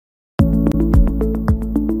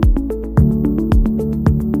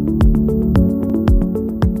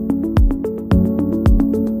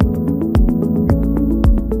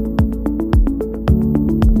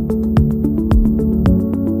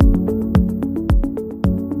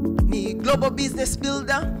global business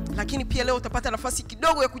builder, lakini pia leo utapata nafasi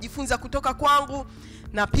kidogo ya kujifunza kutoka kwangu,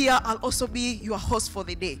 na pia I'll also be your host for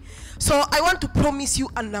the day. So I want to promise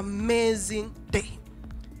you an amazing day.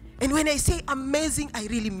 And when I say amazing, I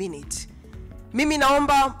really mean it. Mimi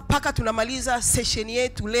naomba mpaka tunamaliza session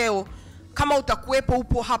yetu leo, kama utakuwepo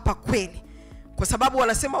upo hapa kweli. Kwa sababu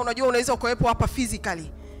wanasema unajua unaweza kuwepo hapa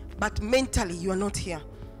physically, but mentally you are not here.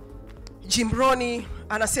 Jim Rohn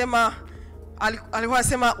anasema, alikuwa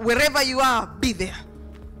anasema wherever you are, be there.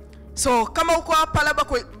 So kama uko hapa labda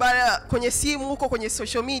kwenye simu, uko kwenye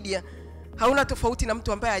social media, hauna tofauti na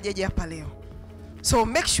mtu ambaye hajaje hapa leo. So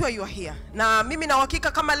make sure you are here. Na mimi na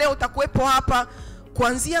uhakika kama leo utakuwepo hapa,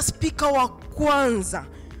 kuanzia speaker wa kwanza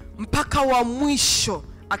mpaka wa mwisho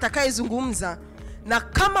atakayezungumza, na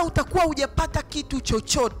kama utakuwa hujapata kitu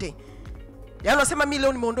chochote, yaani unasema mimi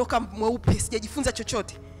leo nimeondoka mweupe, sijajifunza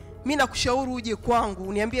chochote, mimi nakushauri uje kwangu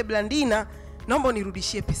uniambie, Blandina, naomba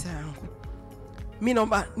unirudishie pesa yangu. Mimi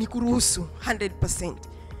naomba nikuruhusu 100%.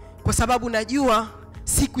 Kwa sababu najua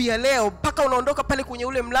siku ya leo mpaka unaondoka pale kwenye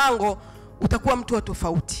ule mlango utakuwa mtu wa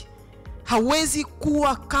tofauti. Hauwezi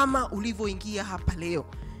kuwa kama ulivyoingia hapa leo.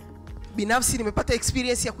 Binafsi nimepata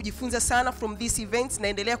experience ya kujifunza sana from these events,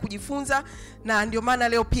 naendelea kujifunza, na ndio maana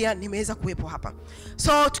leo pia nimeweza kuwepo hapa.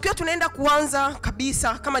 So tukiwa tunaenda kuanza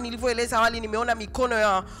kabisa, kama nilivyoeleza awali, nimeona mikono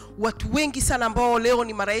ya watu wengi sana ambao leo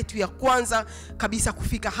ni mara yetu ya kwanza kabisa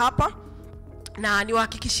kufika hapa. Na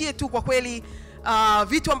niwahakikishie tu kwa kweli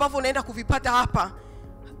vitu ambavyo unaenda kuvipata hapa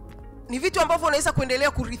ni vitu ambavyo unaweza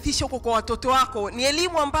kuendelea kurithisha huko kwa watoto wako. Ni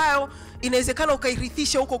elimu ambayo inawezekana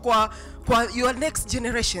ukairithisha huko kwa your next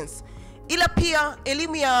generations. Ila pia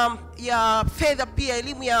elimu ya fedha, pia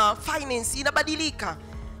elimu ya finance inabadilika.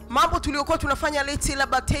 Mambo tuliokuwa tunafanya let's say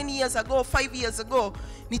labda 10 years ago, 5 years ago,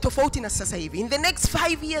 ni tofauti na sasa hivi. In the next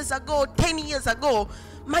 5 years ago, 10 years ago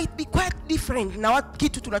might be quite different na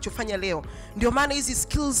kitu tunachofanya leo. Ndio maana hizi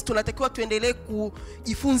skills tunatakiwa tuendelee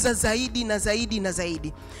kujifunza zaidi na zaidi na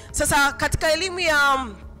zaidi. Sasa katika elimu ya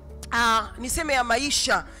niseme ya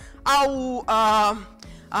maisha au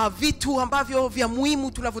vitu ambavyo vya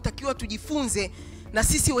muhimu tunavyotakiwa tujifunze, na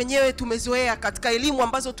sisi wenyewe tumezoea katika elimu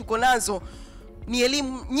ambazo tuko nazo, ni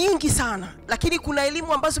elimu nyingi sana, lakini kuna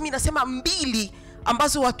elimu ambazo mimi nasema 2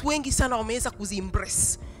 ambazo watu wengi sana wameweza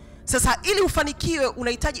kuziembrace. Sasa ili ufanikiwe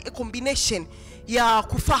unahitaji a combination ya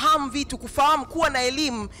kufahamu vitu, kufahamu kuwa na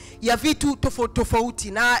elimu ya vitu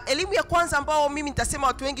tofauti. Na elimu ya kwanza ambao mimi nitasema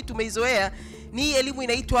watu wengi tumeizoea ni elimu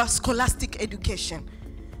inaitwa scholastic education.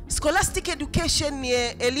 Scholastic education ni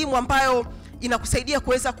elimu ambayo inakusaidia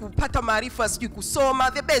kuweza kupata maarifa, sijui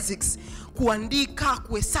kusoma, the basics, kuandika,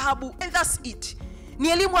 kuhesabu, and that's it. Ni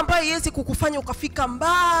elimu ambayo iweze kukufanya ukafika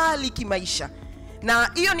mbali kimaisha.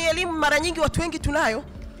 Na hiyo ni elimu mara nyingi watu wengi tunayo.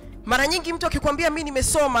 Mara nyingi mtu akikwambia mimi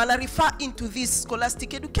nimesoma, ana refer into this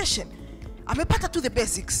scholastic education. Amepata tu the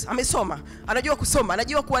basics, amesoma, anajua kusoma,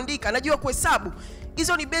 anajua kuandika, anajua kuhesabu.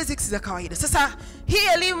 Hizo ni basics za kawaida. Sasa hii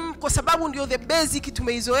elimu kwa sababu ndio the basic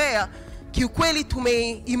tumeizoea, kiukweli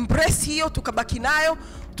tumeembrace hiyo, tukabaki nayo,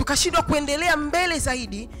 tukashindwa kuendelea mbele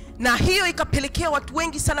zaidi, na hiyo ikapelekea watu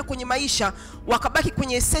wengi sana kwenye maisha wakabaki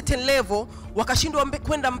kwenye certain level, wakashindwa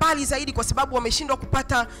kwenda mbali zaidi kwa sababu wameshindwa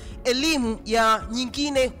kupata elimu ya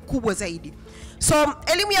nyingine kubwa zaidi. So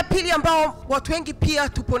elimu ya pili ambao watu wengi pia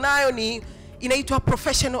tupo nayo ni inaitwa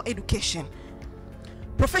professional education.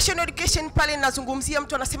 Professional education pale nazungumzia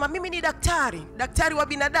mtu anasema mimi ni daktari wa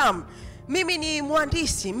binadamu, mimi ni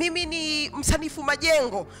mhandisi, mimi ni msanifu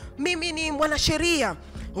majengo, mimi ni mwanasheria.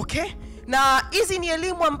 Okay? Na hizi ni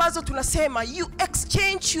elimu ambazo tunasema you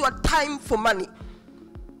exchange your time for money.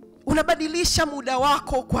 Unabadilisha muda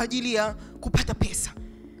wako kwa ajili ya kupata pesa.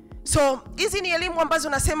 So hizi ni elimu ambazo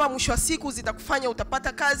nasema mwisho wa siku zitakufanya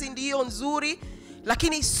utapata kazi ndio nzuri,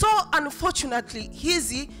 lakini so unfortunately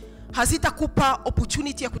hizi hazitakupa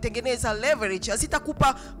opportunity ya kutengeneza leverage,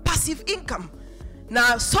 hazitakupa passive income.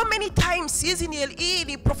 Na so many times hizi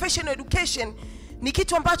ni professional education ni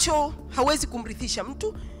kitu ambacho hawezi kumrithisha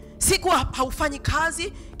mtu. Siku haufanyi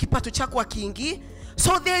kazi, kipato chako hakiingii.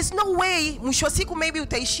 So there is no way mwisho wa siku maybe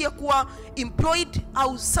utaishia kuwa employed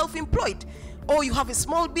au self-employed, or you have a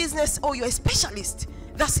small business, or you are a specialist.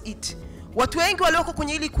 That's it. Watu wengi walioko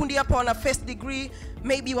kwenye hili kundi hapa wana first degree,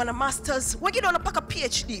 maybe wana masters, wengine wanapaka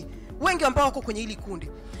PhD, wengi ambao wako kwenye hili kundi.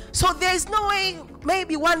 So there is no way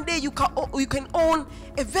maybe one day you can own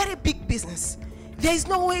a very big business. There is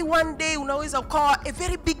no way one day unaweza ukawa a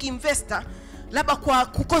very big investor, labda kwa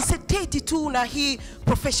kuconcentrate tu na hii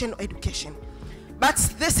professional education. But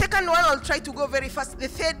the second one, I'll try to go very fast. The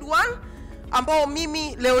third one ambao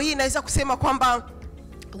mimi leo hii naweza kusema kwamba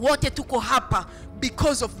wote tuko hapa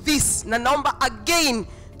because of this, na naomba again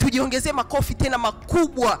tujiongezee makofi tena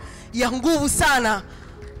makubwa ya nguvu sana,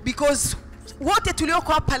 because wote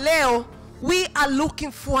tulioko hapa leo, we are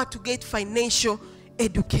looking forward to get financial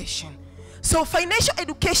education. So financial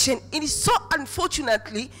education, it is so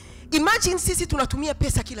unfortunately, imagine sisi tunatumia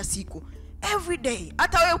pesa kila siku, every day.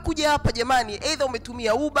 Hata wewe kuja hapa jamani, either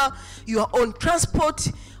umetumia Uber, your own transport,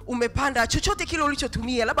 umepanda chochote kile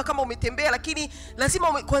ulichotumia, labda kama umetembea, lakini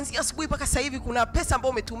lazima kuanzia asubuhi mpaka sasa hivi kuna pesa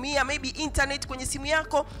ambayo umetumia, maybe internet kwenye simu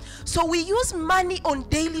yako. So we use money on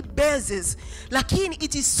daily basis, lakini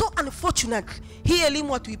it is so unfortunate, hii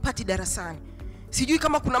elimu hatuipati darasani. Sijui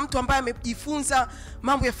kama kuna mtu ambaye amejifunza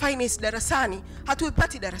mambo ya finance darasani,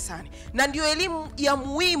 hatuipati darasani. Na ndio elimu ya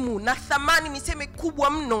muhimu na thamani niseme kubwa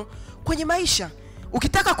mno kwenye maisha.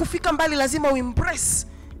 Ukitaka kufika mbali lazima embrace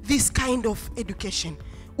this kind of education.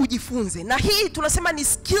 Ujifunze. Na hii tunasema ni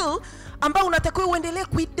skill ambayo unatakiwa uendelee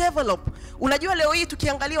kuidevelop. Unajua leo hii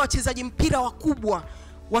tukiangalia wachezaji mpira wakubwa,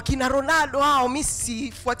 wakina Ronaldo hao, mimi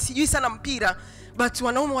sijui sana mpira, but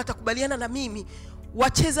wanaume watakubaliana na mimi,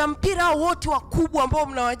 wacheza mpira wote wakubwa ambao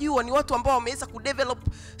mnawajua ni watu ambao wameweza kudevelop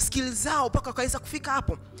skills zao mpaka wakaweza kufika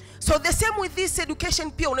hapo. So the same with this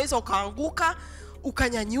education, pia unaweza ukaanguka,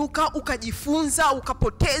 ukanyanyuka, ukajifunza,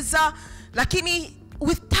 ukapoteza, lakini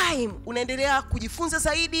with time unaendelea kujifunza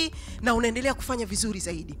zaidi na unaendelea kufanya vizuri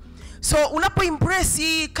zaidi. So unapo embrace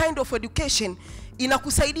hii kind of education,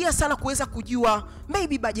 inakusaidia sana kuweza kujua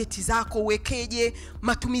maybe bajeti zako uwekeje,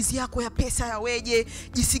 matumizi yako ya pesa yaweje,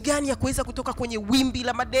 jinsi gani ya kuweza kutoka kwenye wimbi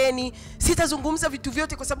la madeni. Sitazungumza vitu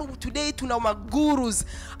vyote kwa sababu today tuna magurus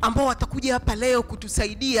ambao watakuja hapa leo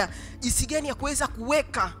kutusaidia jinsi gani ya kuweza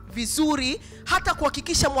kuweka vizuri, hata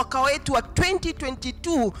kuhakikisha mwaka wetu wa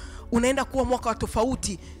 2022 unaenda kuwa mwaka wa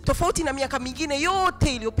tofauti na miaka mingine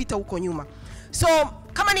yote iliyopita huko nyuma. So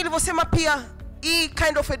kama nilivyosema, pia hii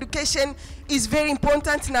kind of education is very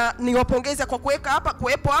important, na niwapongeza kwa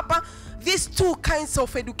kuwepo hapa. These two kinds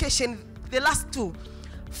of education, the last two,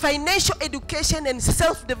 financial education and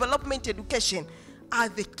self-development education, are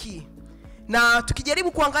the key. Na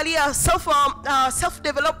tukijaribu kuangalia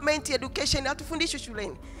self-development education hatufundishwi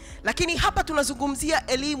shuleni, lakini hapa tunazungumzia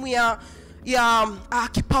elimu ya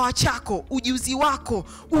kipawa chako, ujuzi wako,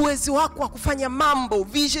 uwezo wako wa kufanya mambo,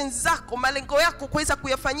 visions zako, malengo yako kuweza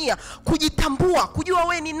kuyafanyia, kujitambua, kujua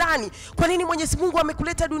wewe ni nani, kwa nini Mwenyezi Mungu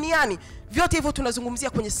amekuleta duniani. Vyote hivyo tunazungumzia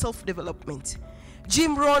kwenye self development.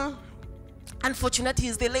 Jim Rohn, unfortunately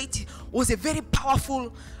is the late, was a very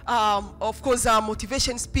powerful of course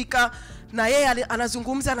motivation speaker, na yeye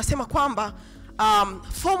anazungumza, anasema kwamba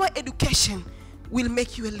formal education will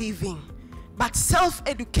make you a living, but self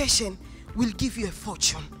education will give you a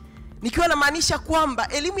fortune. Nikiwa namaanisha kwamba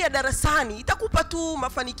elimu ya darasani itakupa tu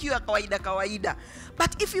mafanikio ya kawaida,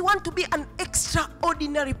 but if you want to be an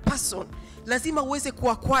extraordinary person, lazima uweze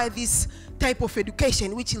kuacquire this type of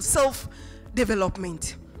education, which is self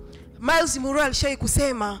development. Miles Monroe alishawahi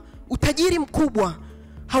kusema, utajiri mkubwa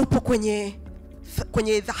haupo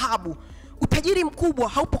kwenye dhahabu, utajiri mkubwa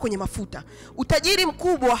haupo kwenye mafuta, utajiri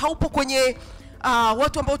mkubwa haupo kwenye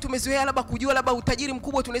watu ambao tumezoea labda kujua labda utajiri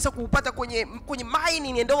mkubwa tunaweza kuupata kwenye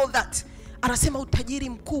mining and all that. Anasema utajiri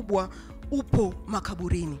mkubwa upo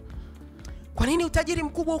makaburini. Kwa nini utajiri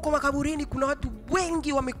mkubwa uko makaburini? Kuna watu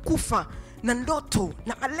wengi wamekufa na ndoto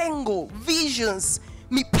na malengo, visions,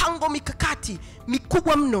 mipango mikakati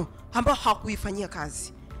mikubwa mno ambao hawakuifanyia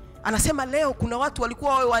kazi. Anasema leo kuna watu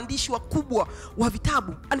walikuwa wawe waandishi wakubwa wa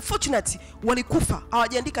vitabu, unfortunately walikufa,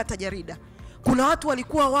 hawajaandika hata jarida. Kuna watu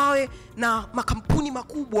walikuwa wawe na makampuni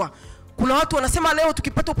makubwa. Kuna watu wanasema leo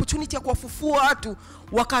tukipata opportunity ya kuwafufua watu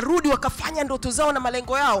wakarudi wakafanya ndoto zao na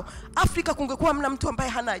malengo yao, Afrika kungekuwa mna mtu ambaye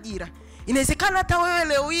hana ajira. Inawezekana hata wewe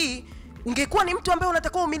leo hii ungekuwa ni mtu ambaye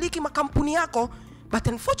unatakiwa umiliki makampuni yako, but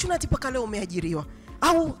unfortunately paka leo umeajiriwa,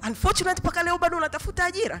 au unfortunately paka leo bado unatafuta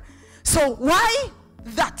ajira. So why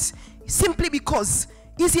that? Simply because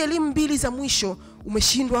hizi elimu mbili za mwisho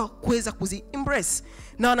umeshindwa kuweza kuzi embrace.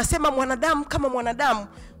 Na wanasema mwanadamu kama mwanadamu,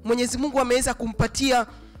 Mwenyezi Mungu ameweza kumpatia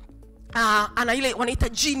ana ile wanaita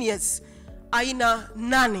genius aina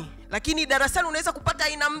 8, lakini darasani unaweza kupata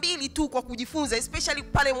aina 2 tu kwa kujifunza, especially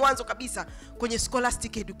pale mwanzo kabisa kwenye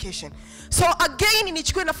scholastic education. So again,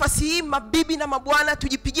 nichukue nafasi hii mabibi na mabwana,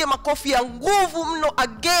 tujipigie makofi ya nguvu mno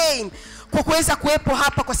again kwa kuweza kuwepo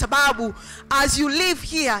hapa, kwa sababu as you live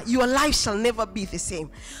here your life shall never be the same.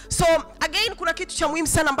 So again, kuna kitu cha muhimu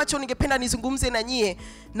sana ambacho ningependa nizungumze na nyie.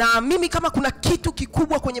 Na mimi kama kuna kitu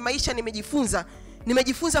kikubwa kwenye maisha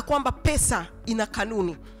nimejifunza kwamba pesa ina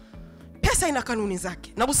kanuni. Pesa ina kanuni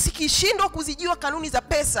zake, na usikishindwa kuzijua kanuni za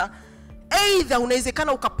pesa, either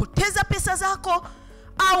unawezekana ukapoteza pesa zako,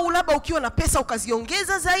 au labda ukiwa na pesa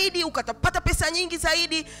ukaziongeza zaidi, ukatapata pesa nyingi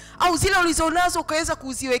zaidi, au zile ulizonazo ukaweza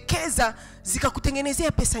kuziwekeza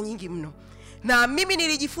zikakutengenezea pesa nyingi mno. Na mimi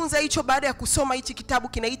nilijifunza hicho baada ya kusoma hichi kitabu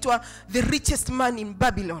kinaitwa The Richest Man in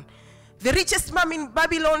Babylon. The Richest Man in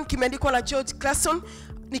Babylon kimeandikwa na George Clason,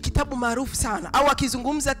 ni kitabu maarufu sana, au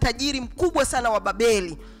akizungumza tajiri mkubwa sana wa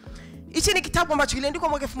Babeli. Hichi ni kitabu ambacho kiliandikwa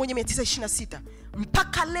mwaka 1926.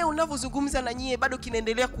 Mpaka leo ninavyozungumza na nyie bado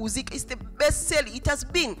kinaendelea kuuzika. It's the best selling. It has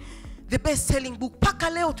been the best selling book. Mpaka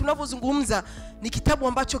leo tunavyozungumza ni kitabu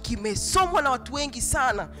ambacho kimesomwa na watu wengi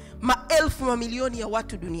sana, maelfu mamilioni ya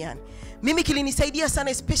watu duniani. Mimi kilinisaidia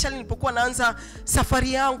sana, especially nilipokuwa naanza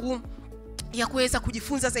safari yangu ya kuweza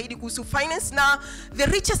kujifunza zaidi kuhusu finance. Na The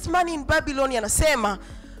Richest Man in Babylon anasema,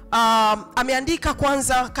 ameandika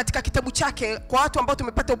kwanza katika kitabu chake, kwa watu ambao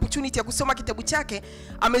tumepata opportunity ya kusoma kitabu chake,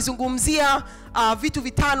 amezungumzia vitu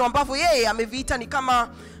vitano ambavyo yeye ameviita ni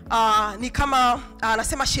kama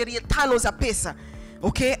anasema sheria 5 za pesa.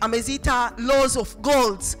 Okay, ameziita laws of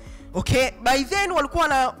gold. Okay, by then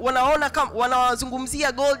walikuwa wanaona kama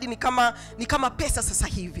wanazungumzia gold ni kama pesa sasa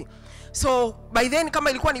hivi. So by then kama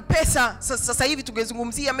ilikuwa ni pesa, sasa hivi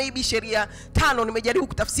tungezungumzia maybe sheria 5. Nimejaribu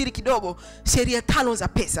kutafsiri kidogo sheria 5 za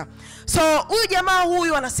pesa. So huyu jamaa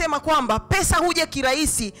huyu anasema kwamba pesa huja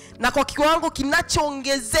kirahisi na kwa kiwango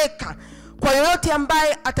kinachoongezeka kwa yoyote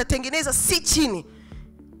ambaye atatengeneza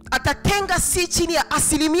atatenga si chini ya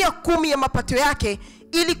 10% ya mapato yake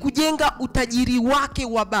ili kujenga utajiri wake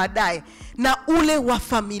wa baadaye na ule wa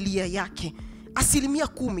familia yake.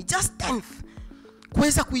 10%, just 10th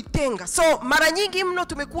kuweza kuitenga. So mara nyingi mno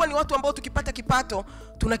tumekuwa ni watu ambao tukipata kipato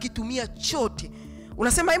tunakitumia chote.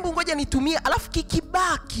 Unasema hebu ngoja nitumie, alafu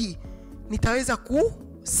kikibaki nitaweza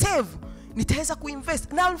save, nitaweza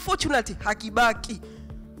kuinvest. Na unfortunately hakibaki.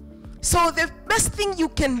 So the best thing you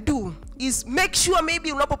can do is make sure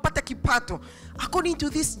maybe unapopata kipato, according to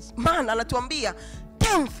this man anatuambia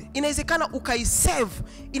 10th inawezekana ukaisave,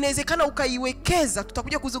 inawezekana ukaiwekeza.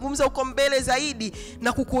 Tutakuja kuzungumza huko mbele zaidi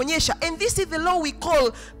na kukuonyesha. And this is the law we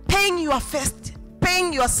call paying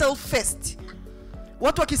yourself first.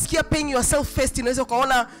 Watu wakisikia paying yourself first, inaweza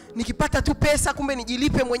ukaona nikipata tu pesa kumbe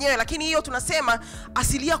nijilipe mwenyewe, lakini hiyo tunasema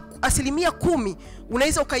 10%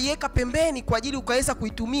 unaweza ukaiweka pembeni kwa ajili ukaweza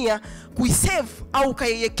kuitumia, kuisave au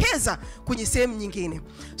ukaiwekeza kwenye sehemu nyingine.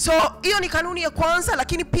 So hiyo ni kanuni ya kwanza.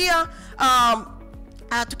 Lakini pia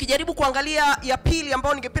tukijaribu kuangalia ya pili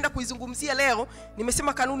ambayo ningependa kuizungumzia leo,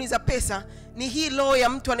 nimesema kanuni za pesa, ni hii law ya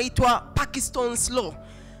mtu anaitwa Pakistan's law.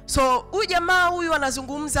 So huyu jamaa huyu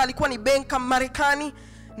anazungumza, alikuwa ni banker Marekani,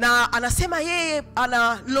 na anasema yeye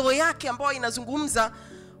ana law yake ambayo inazungumza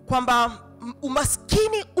kwamba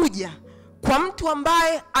umaskini uja kwa mtu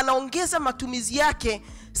ambaye anaongeza matumizi yake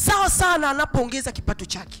sawa sana anapoongeza kipato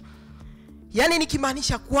chake. Yani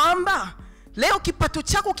nikimaanisha kwamba leo kipato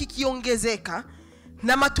chako kikiongezeka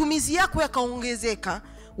na matumizi yako yakaongezeka,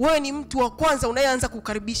 wewe ni mtu wa kwanza unayeanza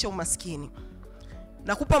kukaribisha umaskini.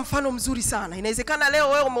 Nakupa mfano mzuri sana. Inawezekana leo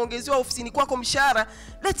wewe umeongezewa ofisini kwako mshahara,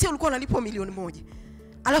 let's say ulikuwa unalipwa $1,000,000.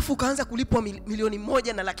 Alafu ukaanza kulipwa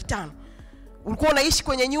 $1,500,000. Ulikuwa unaishi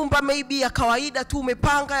kwenye nyumba maybe ya kawaida tu,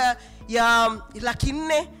 umepanga ya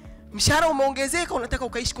 $400,000, mshahara umeongezeka, unataka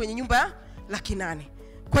ukaishi kwenye nyumba ya $800,000.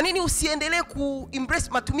 Kwa nini usiendelee kuembrace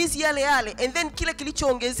matumizi yale and then kile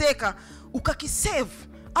kilichoongezeka ukakisave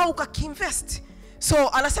au ukakiinvest? So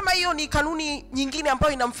anasema hiyo ni kanuni nyingine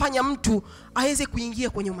ambayo inamfanya mtu aweze kuingia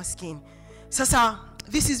kwenye umaskini. Sasa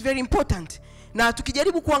this is very important. Na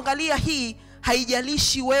tukijaribu kuangalia hii,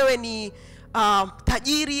 haijalishi wewe ni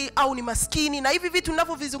tajiri au ni maskini. Na hivi vitu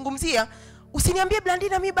ninavyovizungumzia, usiniambie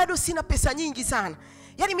Blandina mimi bado sina pesa nyingi sana.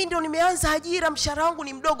 Yani mimi ndio nimeanza ajira, mshahara wangu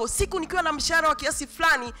ni mdogo, siku nikiwa na mshahara wa kiasi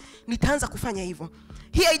fulani nitaanza kufanya hivyo.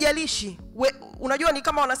 Hii haijalishi. Unajua ni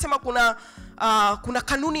kama wanasema kuna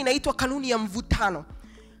kanuni inaitwa kanuni ya mvutano.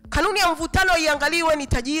 Kanuni ya mvutano haiangaliwe ni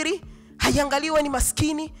tajiri, haiangaliwe ni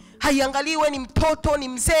maskini, haiangaliwe ni mtoto, ni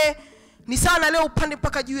mzee. Ni sana leo upande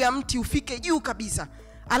mpaka juu ya mti ufike juu kabisa,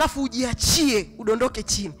 alafu ujiachie udondoke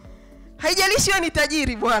chini. Haijalishi wewe ni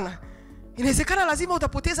tajiri bwana. Inawezekana lazima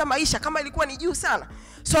utapoteza maisha kama ilikuwa ni juu sana.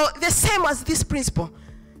 So the same as this principle.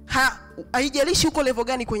 Haijalishi uko level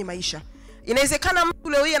gani kwenye maisha. Inawezekana mtu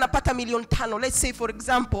leo hii anapata $5,000,000. Let's say for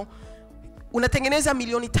example unatengeneza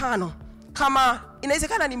 $5,000,000. Kama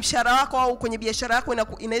inawezekana ni mshahara wako au kwenye biashara yako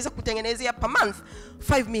inaweza kutengenezea per month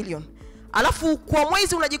 $5 million. Alafu kwa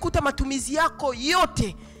mwezi unajikuta matumizi yako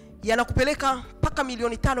yote yanakupeleka mpaka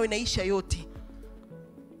 $5,000,000 inaisha yote.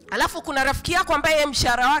 Alafu kuna rafiki yako ambaye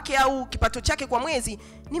mshahara wake au kipato chake kwa mwezi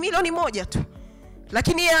ni $1,000,000 tu,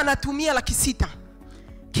 lakini yeye anatumia $600,000.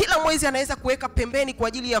 Kila mwezi anaweza kuweka pembeni kwa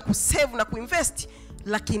ajili ya kusave na kuinvest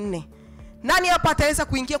 $400,000. Nani hapa ataweza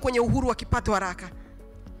kuingia kwenye uhuru wa kipato haraka?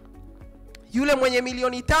 Yule mwenye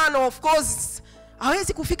milioni 5 of course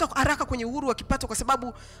hawezi kufika haraka kwenye uhuru wa kipato kwa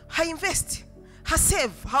sababu hainvest,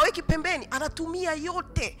 hasave, haweki pembeni, anatumia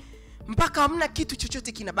yote mpaka hamna kitu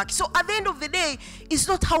chochote kinabaki. So at the end of the day, it's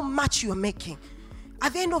not how much you are making.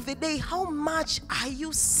 At the end of the day, how much are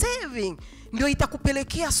you saving? Ndio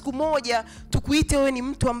itakupelekea siku moja tukuite wewe ni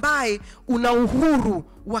mtu ambaye una uhuru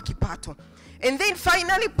wa kipato. And then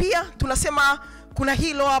finally pia tunasema kuna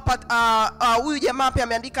hilo hapa, huyu jamaa pia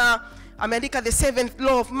ameandika the 7th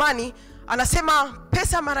law of money. Anasema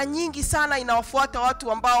pesa mara nyingi sana inawafuata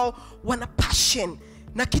watu ambao wana passion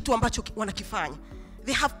na kitu ambacho wanakifanya.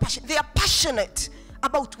 They have passion, they are passionate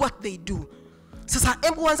about what they do. Sasa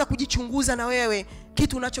hebu anza kujichunguza na wewe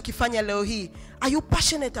kitu unachokifanya leo hii. Are you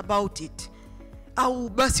passionate about it? Au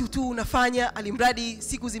basi tu unafanya alimradi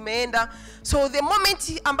siku zimeenda? So the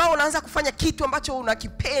moment ambao unaanza kufanya kitu ambacho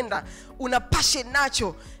unakipenda, una passion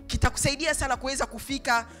nacho, kitakusaidia sana kuweza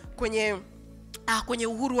kufika kwenye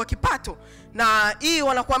uhuru wa kipato. Na hii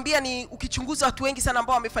wanakuambia ni ukichunguza watu wengi sana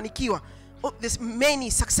ambao wamefanikiwa. There's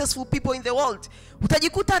many successful people in the world.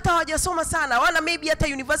 Utajikuta hata hawajasoma sana, wana maybe hata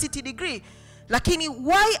university degree. Lakini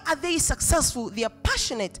why are they successful? They are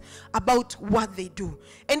passionate about what they do.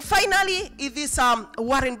 And finally, it is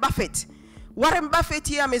Warren Buffett. Warren Buffett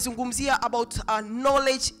here amezungumzia about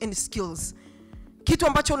knowledge and skills. Kitu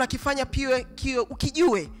ambacho unakifanya pia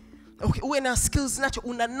ukijue, uwe na skills nacho,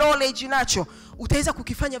 una knowledge nacho, utaweza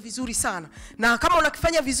kukifanya vizuri sana. Na kama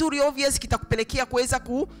unakifanya vizuri, obvious kitakupelekea kuweza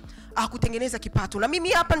kutengeneza kipato. Na mimi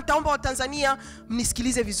hapa nitaomba Watanzania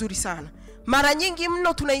mnisikilize vizuri sana. Mara nyingi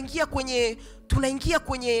mno tunaingia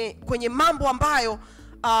kwenye mambo ambayo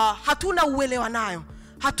hatuna uelewa nayo,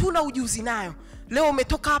 hatuna ujuzi nayo. Leo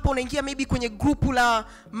umetoka hapa unaingia maybe kwenye grupu la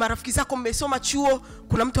marafiki zako, mmesoma chuo,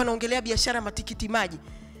 kuna mtu anaongelea biashara ya matikiti maji.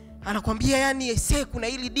 Anakuambia yani kuna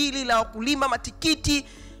hili dili la kulima matikiti,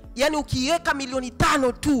 yani ukiweka milioni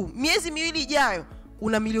 5 tu, miezi 2 ijayo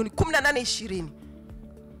una milioni 18-20.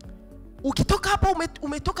 Ukitoka hapa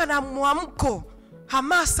umetoka na mwamko,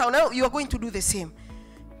 hamasa, you are going to do the same.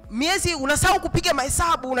 Miezi unasahau kupiga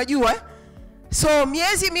mahesabu, unajua So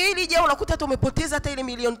miezi 2 ijayo unakuta hata umepoteza hata ile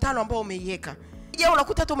milioni 5 ambayo umeiweka.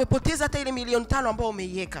 Unakuta hata umepoteza hata ile milioni 5 ambayo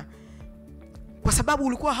umeiweka. Kwa sababu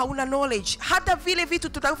ulikuwa hauna knowledge. Hata vile vitu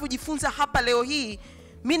tutakavyojifunza hapa leo hii,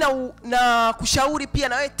 mimi na kushauri pia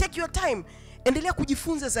na wewe, take your time. Endelea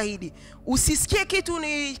kujifunza zaidi. Usisikie kitu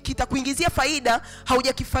ni kitakuingizia faida,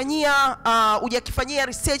 hujakifanyia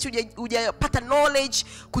research, hujapata knowledge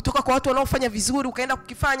kutoka kwa watu wanaofanya vizuri, ukaenda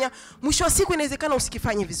kukifanya, mwisho wa siku inawezekana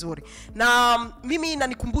usikifanye vizuri. Na mimi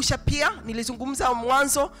nanikumbusha pia, nilizungumza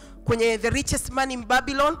mwanzo kwenye The Richest Man in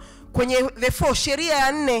Babylon, kwenye the 4 sheria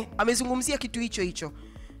ya 4 amezungumzia kitu hicho.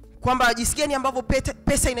 Kwamba jinsi gani ambavyo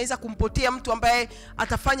pesa inaweza kumpotea mtu ambaye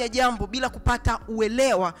atafanya jambo bila kupata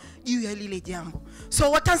uelewa juu ya lile jambo.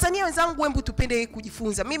 So Watanzania wenzangu, hebu tupende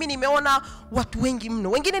kujifunza. Mimi nimeona watu wengi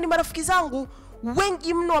mno, wengine ni marafiki zangu,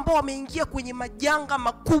 wengi mno ambao wameingia kwenye majanga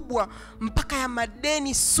makubwa mpaka ya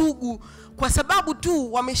madeni sugu kwa sababu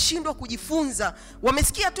tu wameshindwa kujifunza.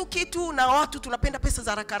 Wamesikia tu kitu, na watu tunapenda pesa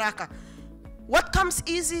za haraka. What comes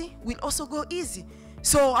easy will also go easy.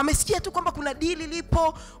 So amesikia tu kwamba kuna deal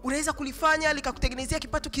lipo, unaweza kulifanya likakutengenezea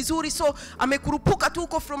kipato kizuri, so amekurupuka tu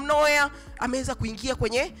uko from nowhere, ameweza kuingia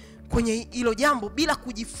kwenye hilo jambo bila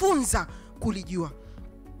kujifunza kulijua.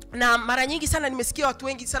 Na mara nyingi sana nimesikia watu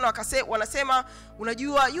wengi sana wanasema,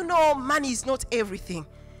 unajua, money is not everything.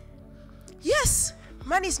 Yes,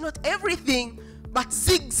 money is not everything, but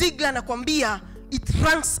Zig anakuambia it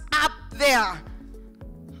ranks up there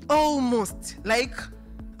almost like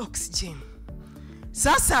oxygen.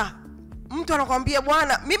 Sasa mtu anakuambia,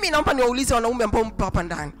 bwana, mimi naomba niwaulize wanaume ambao mpo hapa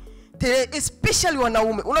ndani, especially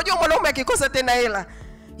wanaume. Unajua mwanaume akikosa tena hela,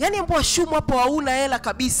 yani mbona shumu hapo hauna hela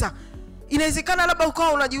kabisa. Inawezekana labda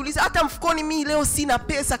ukao unajiuliza, hata mfukoni mimi leo sina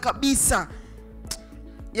pesa kabisa.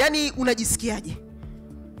 Yani unajisikiaje?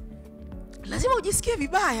 Lazima ujisikie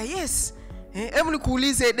vibaya, yes. Hebu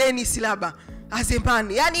nikuulize Dennis labda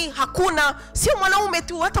Azembani, yani hakuna, sio mwanaume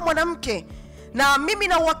tu, hata mwanamke. Na mimi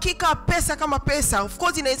na uhakika pesa kama pesa, of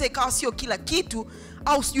course inaweza ikawa sio kila kitu,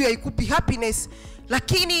 au sijui haikupi happiness,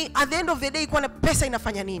 lakini at the end of the day kwa pesa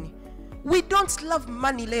inafanya nini? We don't love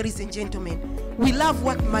money, ladies and gentlemen. We love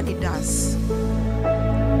what money does.